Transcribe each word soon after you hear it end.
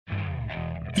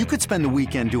You could spend the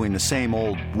weekend doing the same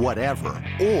old whatever,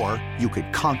 or you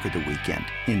could conquer the weekend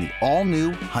in the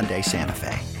all-new Hyundai Santa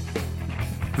Fe.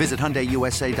 Visit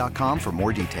HyundaiUSA.com for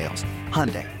more details.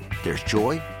 Hyundai, there's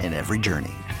joy in every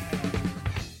journey.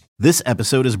 This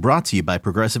episode is brought to you by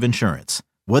Progressive Insurance.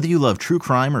 Whether you love true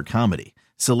crime or comedy,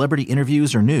 celebrity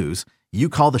interviews or news, you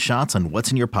call the shots on what's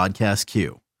in your podcast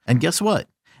queue. And guess what?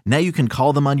 Now you can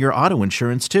call them on your auto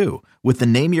insurance too with the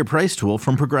Name Your Price tool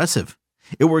from Progressive.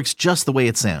 It works just the way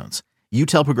it sounds. You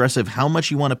tell Progressive how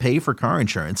much you want to pay for car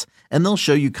insurance, and they'll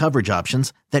show you coverage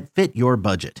options that fit your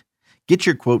budget. Get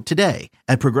your quote today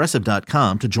at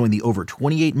Progressive.com to join the over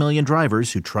 28 million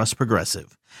drivers who trust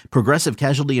Progressive. Progressive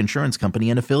Casualty Insurance Company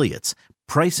and Affiliates.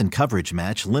 Price and coverage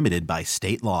match limited by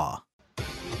state law.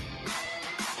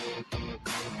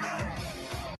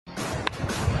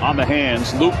 On the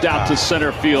hands, looped out to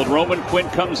center field. Roman Quinn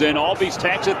comes in. Albies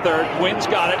tags at third. Quinn's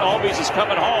got it. Albies is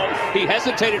coming home. He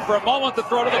hesitated for a moment to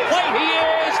throw to the plate. He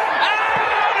is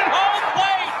out at home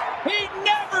plate. He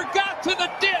never got to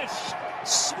the dish.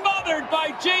 Smothered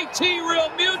by JT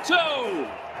Realmuto.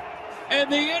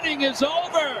 And the inning is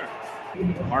over.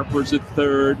 Harper's at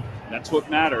third. That's what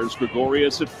matters.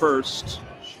 Gregorius at first.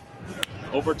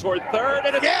 Over toward third.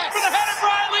 And it's over the head of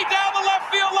Riley down the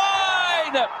left field line.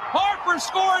 Harper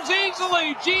scores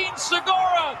easily. Gene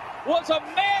Segura was a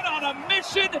man on a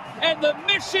mission, and the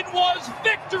mission was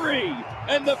victory.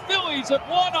 And the Phillies have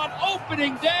won on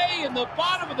opening day in the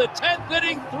bottom of the 10th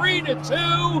inning,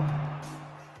 3-2.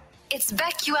 It's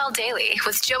BetQL Daily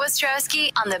with Joe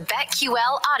Ostrowski on the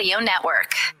BetQL Audio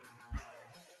Network.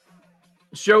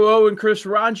 Joe O and Chris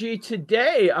Ranji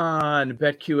today on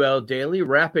BetQL Daily,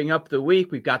 wrapping up the week.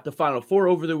 We've got the Final Four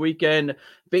over the weekend.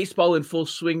 Baseball in full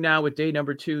swing now with day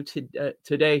number 2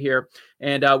 today here.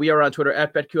 And we are on Twitter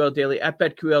at BetQL Daily, at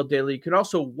BetQL Daily. You can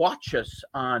also watch us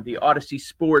on the Odyssey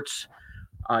Sports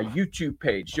YouTube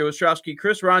page. Joe Ostrowski,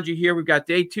 Chris Ranji here. We've got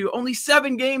day 2. Only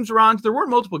 7 games, Ron. There were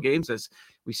multiple games as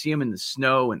we see them in the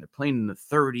snow, and they're playing in the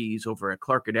 30s over at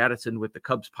Clark and Addison with the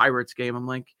Cubs-Pirates game. I'm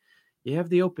like, you have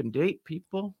the open date,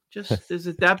 people. Just is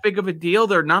it that big of a deal?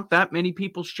 There are not that many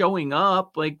people showing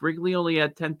up. Like Wrigley only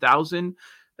had 10,000.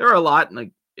 There are a lot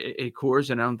like at Coors,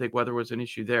 and I don't think weather was an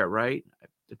issue there, right?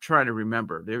 I'm trying to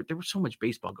remember. There was so much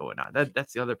baseball going on.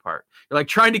 That's the other part. You're like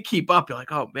trying to keep up. You're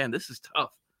like, oh man, this is tough.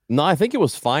 No, I think it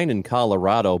was fine in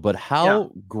Colorado, but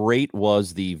how great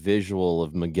was the visual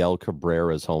of Miguel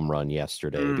Cabrera's home run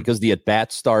yesterday? Because the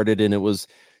at-bat started and it was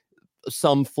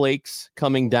some flakes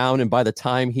coming down, and by the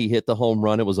time he hit the home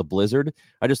run, it was a blizzard.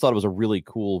 I just thought it was a really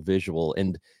cool visual,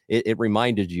 and it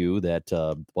reminded you that,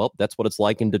 that's what it's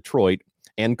like in Detroit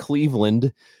and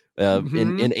Cleveland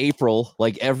in April.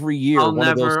 Like every year, one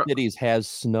of those cities has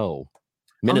snow.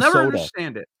 Minnesota. I'll never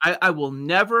understand it. I will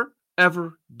never,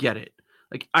 ever get it.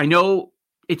 Like, I know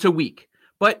it's a week,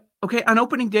 but okay, on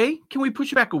opening day, can we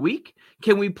push it back a week?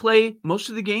 Can we play most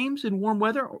of the games in warm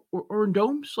weather or in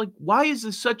domes? Like, why is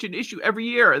this such an issue every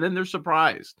year? And then they're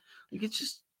surprised. Like, it's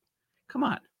just, come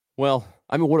on. Well,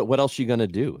 I mean, what else are you going to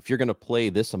do? If you're going to play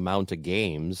this amount of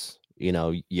games,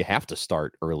 you have to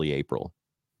start early April.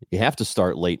 You have to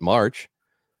start late March.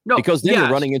 No, because then you're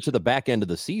running into the back end of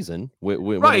the season.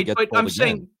 Right, but I'm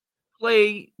saying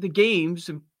play the games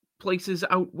and places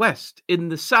out west in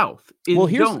the South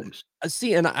in domes.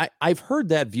 See, and I've heard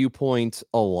that viewpoint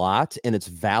a lot, and it's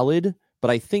valid,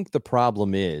 but I think the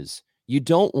problem is you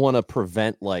don't want to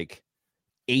prevent like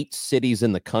 8 cities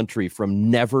in the country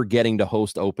from never getting to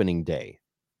host opening day.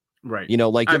 Right.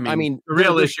 I mean, the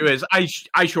real issue is I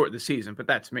shorten the season, but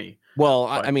that's me. Well,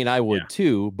 I would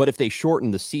too, but if they shorten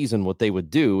the season, what they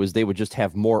would do is they would just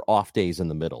have more off days in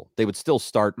the middle. They would still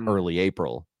start early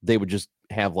April. They would just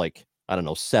have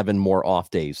 7 more off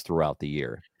days throughout the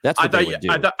year. That's what they would do.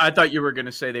 I thought you were going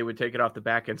to say they would take it off the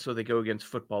back end so they go against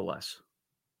football less.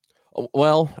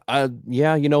 Well,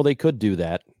 they could do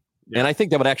that. Yeah. And I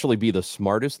think that would actually be the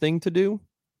smartest thing to do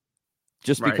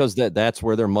just because that's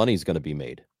where their money's going to be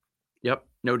made. Yep,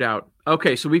 no doubt.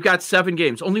 Okay, so we've got 7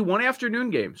 games, only one afternoon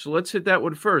game. So let's hit that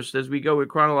one first as we go in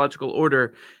chronological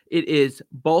order. It is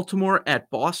Baltimore at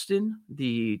Boston.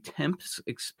 The temps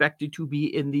expected to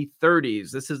be in the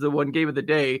 30s. This is the one game of the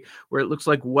day where it looks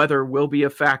like weather will be a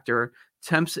factor.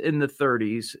 Temps in the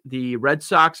 30s. The Red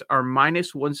Sox are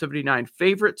minus 179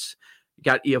 favorites. You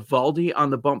got Eovaldi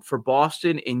on the bump for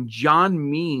Boston, and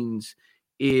John Means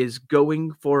is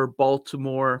going for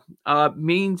Baltimore.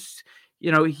 Means...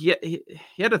 he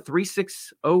had a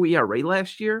 3.60 ERA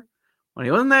last year. Well, he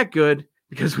wasn't that good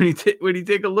because when you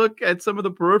take a look at some of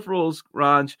the peripherals,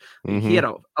 Ranj, he had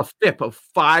a FIP of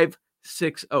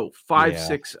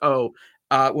 5.60.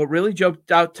 What really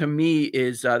jumped out to me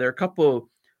is there are a couple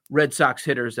Red Sox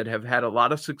hitters that have had a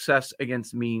lot of success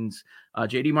against means.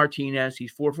 JD Martinez,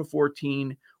 he's 4 for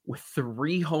 14 with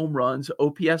 3 home runs,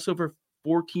 OPS over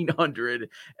 1,400,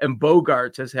 and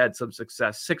Bogaerts has had some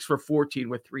success, 6 for 14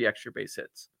 with 3 extra base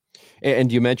hits.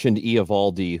 And you mentioned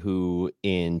Eovaldi, who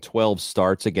in 12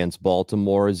 starts against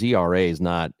Baltimore, his ERA is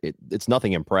it's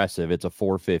nothing impressive. It's a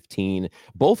 4.15.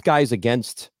 Both guys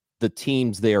against the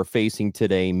teams they are facing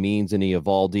today, Means and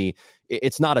Eovaldi,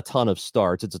 it's not a ton of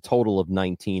starts. It's a total of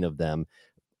 19 of them.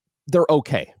 They're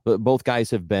okay. But both guys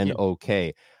have been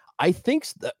okay. I think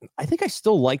I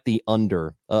still like the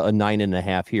under a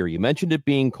 9.5 here. You mentioned it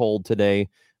being cold today.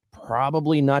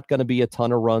 Probably not going to be a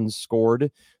ton of runs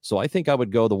scored. So I think I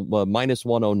would go the minus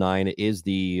 109 is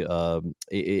the under.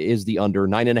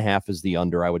 9.5 is the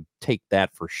under. I would take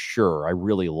that for sure. I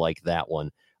really like that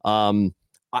one.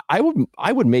 I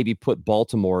would maybe put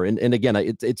Baltimore, and again,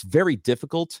 it's very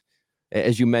difficult,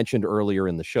 as you mentioned earlier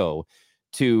in the show,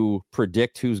 to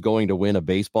predict who's going to win a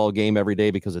baseball game every day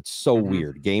because it's so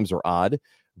weird. Games are odd,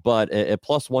 but at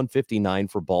plus 159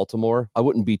 for Baltimore, I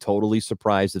wouldn't be totally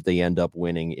surprised if they end up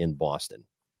winning in Boston.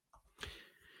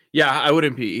 Yeah, I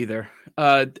wouldn't be either.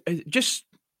 Just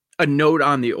a note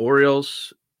on the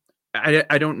Orioles.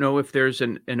 I don't know if there's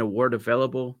an award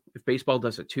available, if baseball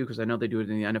does it too, because I know they do it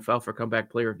in the NFL for Comeback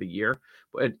Player of the Year.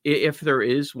 But if there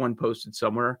is one posted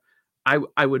somewhere,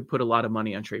 I would put a lot of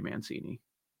money on Trey Mancini.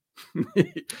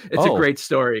 It's a great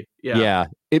story. Yeah.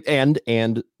 And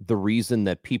the reason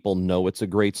that people know it's a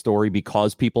great story,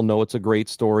 because people know it's a great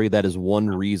story, that is one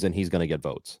reason he's going to get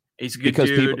votes. He's a good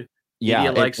dude.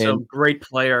 Media likes him. Great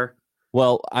player.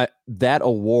 Well, that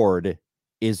award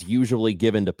is usually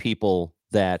given to people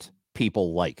that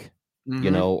people like,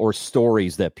 or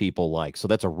stories that people like. So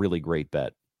that's a really great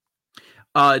bet.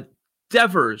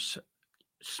 Devers,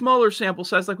 smaller sample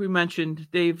size, like we mentioned.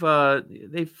 They've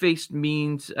faced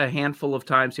Means a handful of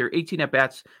times here. 18 at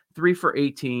bats, 3 for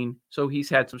 18. So he's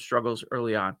had some struggles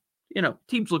early on.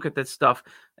 Teams look at that stuff.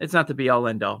 It's not the be all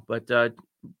end all, but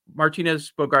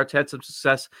Martinez, Bogaerts had some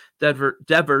success.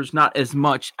 Devers, not as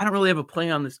much. I don't really have a play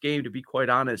on this game, to be quite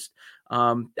honest.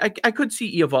 I could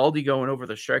see Eovaldi going over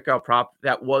the strikeout prop.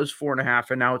 That was 4.5,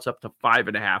 and now it's up to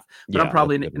 5.5. But I'm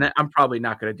probably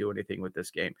not going to do anything with this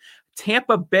game.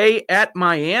 Tampa Bay at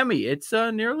Miami. It's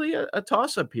nearly a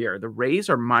toss-up here. The Rays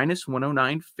are minus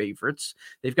 109 favorites.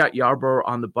 They've got Yarbrough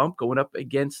on the bump going up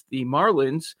against the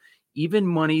Marlins. Even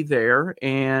money there,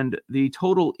 and the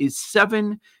total is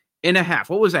 7.5.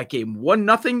 What was that game?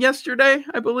 1-0 yesterday,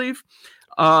 I believe.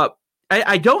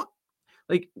 I don't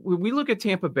like when we look at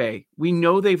Tampa Bay, we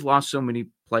know they've lost so many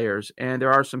players, and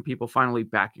there are some people finally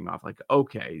backing off. Like,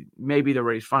 okay, maybe the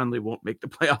Rays finally won't make the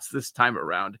playoffs this time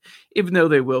around, even though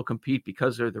they will compete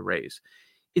because they're the Rays.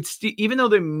 Even though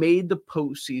they made the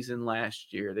postseason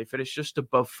last year, they finished just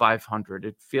above 500.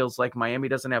 It feels like Miami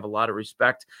doesn't have a lot of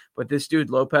respect, but this dude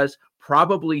Lopez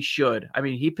probably should. I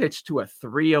mean, he pitched to a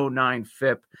 3.09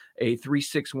 FIP, a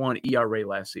 3.61 ERA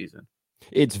last season.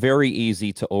 It's very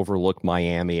easy to overlook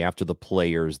Miami after the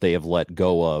players they have let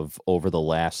go of over the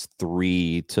last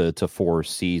 3 to 4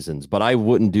 seasons, but I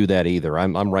wouldn't do that either.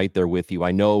 I'm right there with you.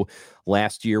 I know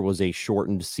last year was a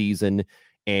shortened season,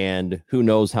 and who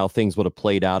knows how things would have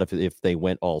played out if they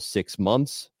went all 6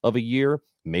 months of a year.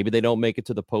 Maybe they don't make it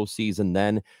to the postseason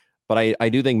then. But I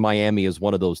do think Miami is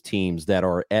one of those teams that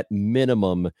are at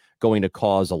minimum going to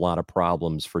cause a lot of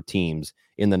problems for teams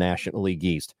in the National League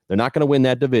East. They're not going to win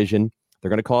that division. They're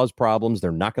going to cause problems.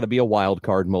 They're not going to be a wild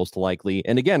card most likely.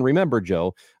 And again, remember,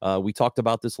 Joe, we talked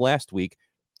about this last week,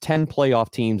 10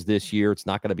 playoff teams this year. It's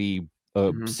not going to be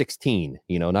 16,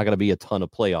 not going to be a ton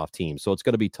of playoff teams. So it's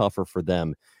going to be tougher for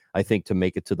them, I think, to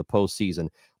make it to the postseason.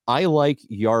 I like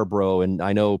Yarbrough, and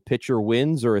I know pitcher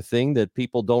wins are a thing that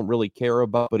people don't really care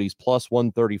about, but he's plus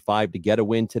 135 to get a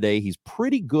win today. He's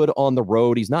pretty good on the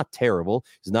road. He's not terrible.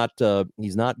 He's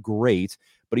not great,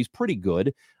 but he's pretty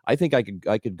good. I think I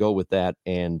could go with that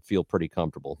and feel pretty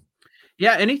comfortable.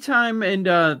 Yeah, anytime, and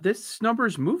this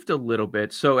number's moved a little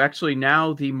bit. So actually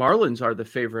now the Marlins are the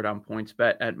favorite on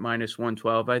PointsBet at minus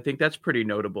 112. I think that's pretty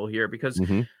notable here because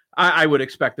I would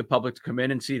expect the public to come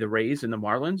in and see the Rays and the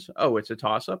Marlins. Oh, it's a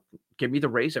toss-up. Give me the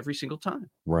Rays every single time.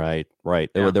 Right.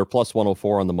 Yeah. They're plus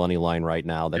 104 on the money line right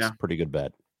now. That's a pretty good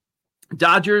bet.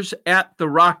 Dodgers at the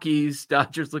Rockies.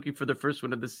 Dodgers looking for the first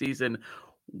win of the season.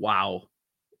 Wow.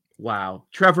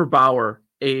 Trevor Bauer.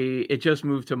 It just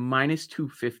moved to minus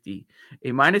 250,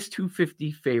 a minus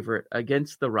 250 favorite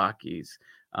against the Rockies,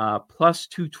 plus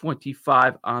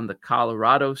 225 on the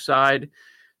Colorado side.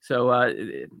 So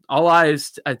all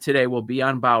eyes today will be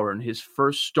on Bauer in his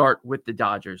first start with the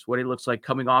Dodgers, what he looks like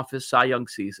coming off his Cy Young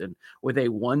season with a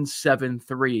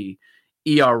 1.73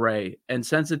 ERA. And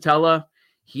Senzatella,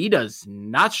 he does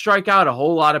not strike out a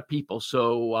whole lot of people.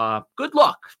 So good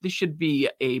luck. This should be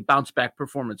a bounce back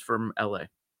performance from LA.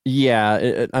 Yeah,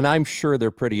 and I'm sure they're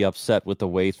pretty upset with the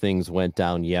way things went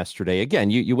down yesterday.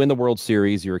 Again, you win the World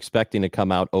Series, you're expecting to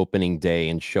come out opening day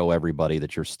and show everybody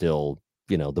that you're still,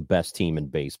 the best team in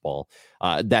baseball.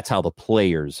 That's how the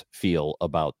players feel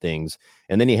about things.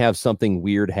 And then you have something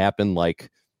weird happen,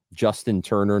 like Justin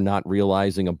Turner not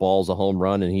realizing a ball's a home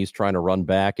run and he's trying to run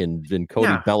back, and then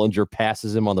Cody Bellinger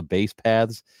passes him on the base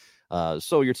paths.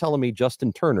 So you're telling me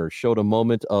Justin Turner showed a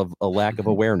moment of a lack of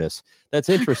awareness? That's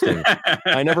interesting.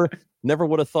 I never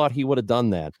would have thought he would have done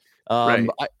that. Right.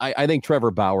 I think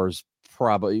Trevor Bauer's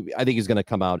I think he's going to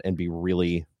come out and be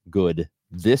really good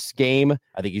this game.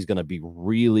 I think he's going to be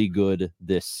really good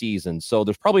this season. So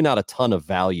there's probably not a ton of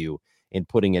value in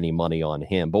putting any money on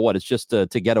him. But it's just to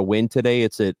get a win today.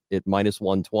 It's at minus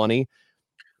 120.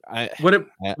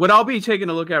 What I'll be taking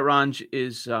a look at, Ranj,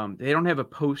 is they don't have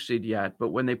it posted yet, but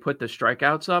when they put the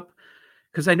strikeouts up,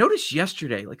 because I noticed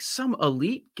yesterday, like some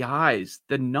elite guys,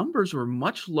 the numbers were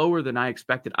much lower than I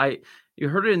expected. You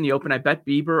heard it in the open. I bet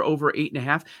Bieber over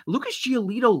 8.5. Lucas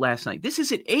Giolito last night. This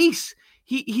is an ace.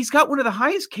 He's got one of the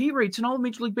highest K rates in all of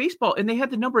Major League Baseball, and they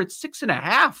had the number at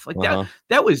 6.5. Like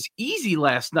that was easy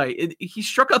last night. He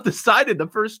struck out the side in the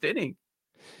first inning.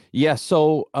 Yeah.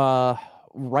 So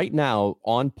right now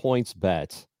on points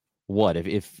bet, what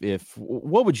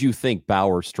what would you think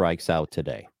Bauer strikes out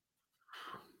today?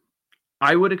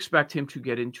 I would expect him to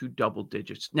get into double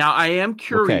digits. Now, I am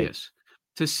curious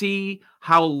to see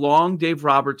how long Dave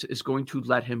Roberts is going to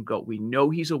let him go. We know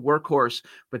he's a workhorse,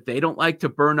 but they don't like to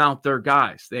burn out their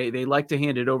guys. They like to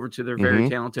hand it over to their very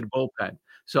talented bullpen.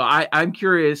 So I'm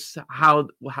curious how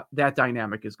that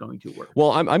dynamic is going to work.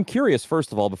 Well, I'm curious,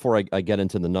 first of all, before I get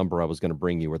into the number I was going to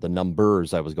bring you, or the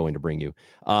numbers I was going to bring you,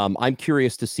 I'm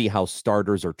curious to see how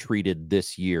starters are treated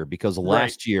this year, because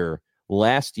last year,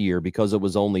 because it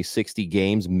was only 60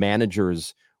 games,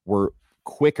 managers were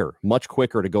much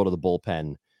quicker to go to the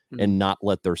bullpen and not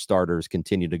let their starters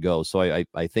continue to go. So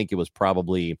I think it was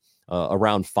probably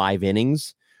around 5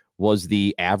 innings was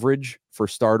the average for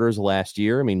starters last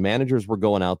year. I mean, managers were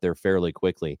going out there fairly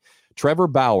quickly. Trevor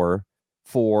Bauer,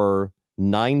 for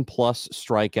 9+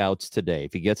 strikeouts today.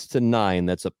 If he gets to 9,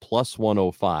 that's a plus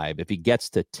 105. If he gets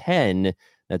to 10,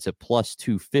 that's a plus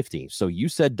 250. So you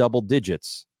said double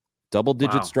digits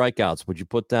strikeouts. Would you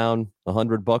put down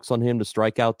 $100 on him to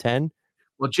strike out 10?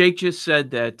 Well, Jake just said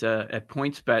that at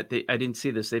PointsBet, I didn't see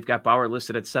this. They've got Bauer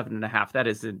listed at 7.5. That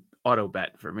is an auto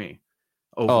bet for me.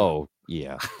 Over. Oh,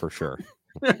 yeah, for sure.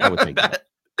 I would think that.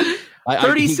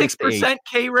 36%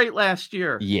 K rate last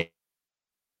year. Yeah.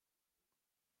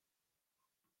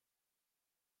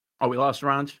 Oh, we lost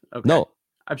Ranj? Okay. No.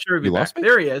 I'm sure he'll be back.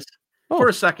 There he is. Oh. For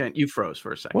a second. You froze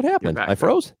for a second. What happened? I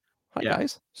froze? Hi,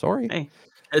 guys. Sorry. Hey,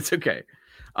 it's okay.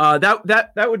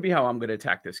 That would be how I'm going to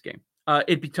attack this game.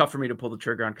 It'd be tough for me to pull the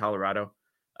trigger on Colorado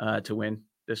to win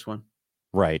this one.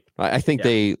 Right. I think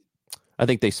they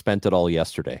spent it all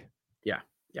yesterday. Yeah.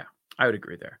 I would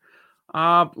agree there.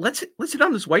 Let's hit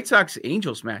on this White Sox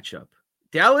Angels matchup.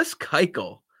 Dallas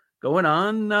Keuchel going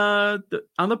on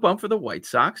the bump for the White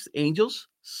Sox. Angels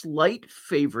slight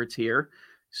favorites here.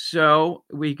 So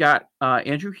we got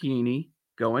Andrew Heaney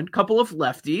going. Couple of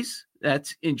lefties.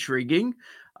 That's intriguing.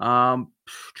 So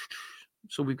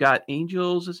we've got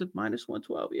Angels. Is it minus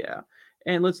 112? Yeah.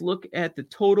 And let's look at the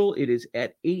total. It is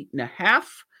at 8.5.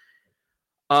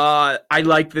 I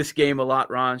like this game a lot,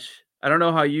 Ranj. I don't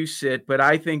know how you sit, but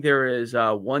I think there is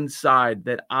one side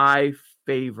that I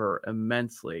favor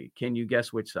immensely. Can you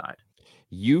guess which side?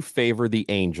 You favor the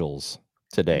Angels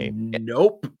today.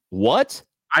 Nope. What?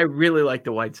 I really like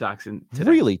the White Sox today.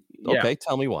 Really? Yeah. Okay,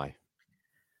 tell me why.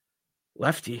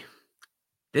 Lefty.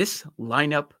 This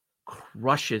lineup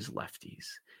crushes lefties.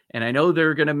 And I know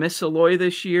they're going to miss Eloy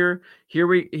this year.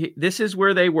 This is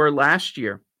where they were last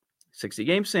year.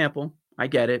 60-game sample. I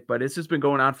get it, but this has been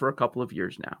going on for a couple of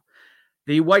years now.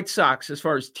 The White Sox, as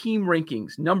far as team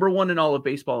rankings, number 1 in all of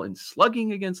baseball in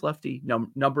slugging against lefty,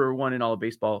 number 1 in all of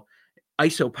baseball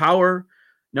ISO power,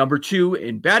 number 2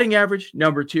 in batting average,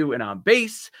 number 2 in on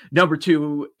base, number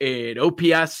 2 in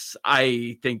OPS.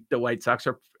 I think the White Sox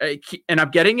are, and I'm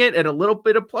getting it at a little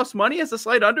bit of plus money as a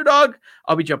slight underdog.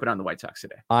 I'll be jumping on the White Sox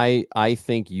today. I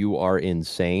think you are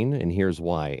insane, and here's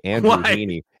why. Andrew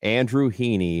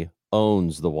Heaney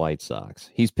owns the White Sox.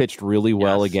 He's pitched really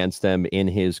well against them in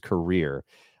his career.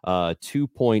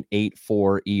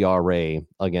 2.84 ERA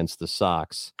against the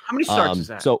Sox. How many starts is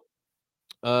that? So,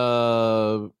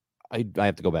 I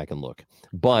have to go back and look,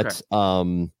 but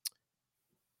I'm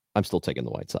still taking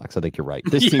the White Sox. I think you're right.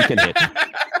 This team can hit.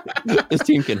 This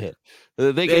team can hit.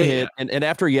 They can hit. And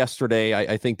after yesterday,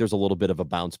 I think there's a little bit of a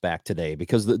bounce back today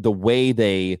because the way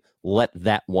they let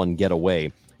that one get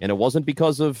away, and it wasn't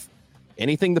because of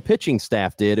anything the pitching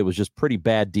staff did. It was just pretty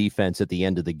bad defense at the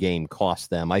end of the game cost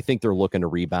them. I think they're looking to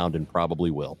rebound and probably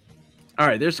will. All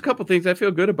right, there's a couple things I feel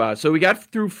good about. So we got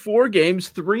through 4 games,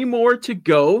 3 more to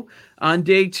go on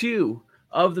day 2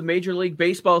 of the Major League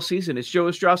Baseball season. It's Joe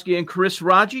Ostrowski and Chris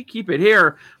Raji. Keep it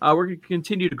here. We're going to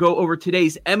continue to go over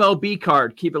today's MLB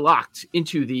card. Keep it locked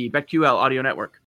into the BetQL Audio Network.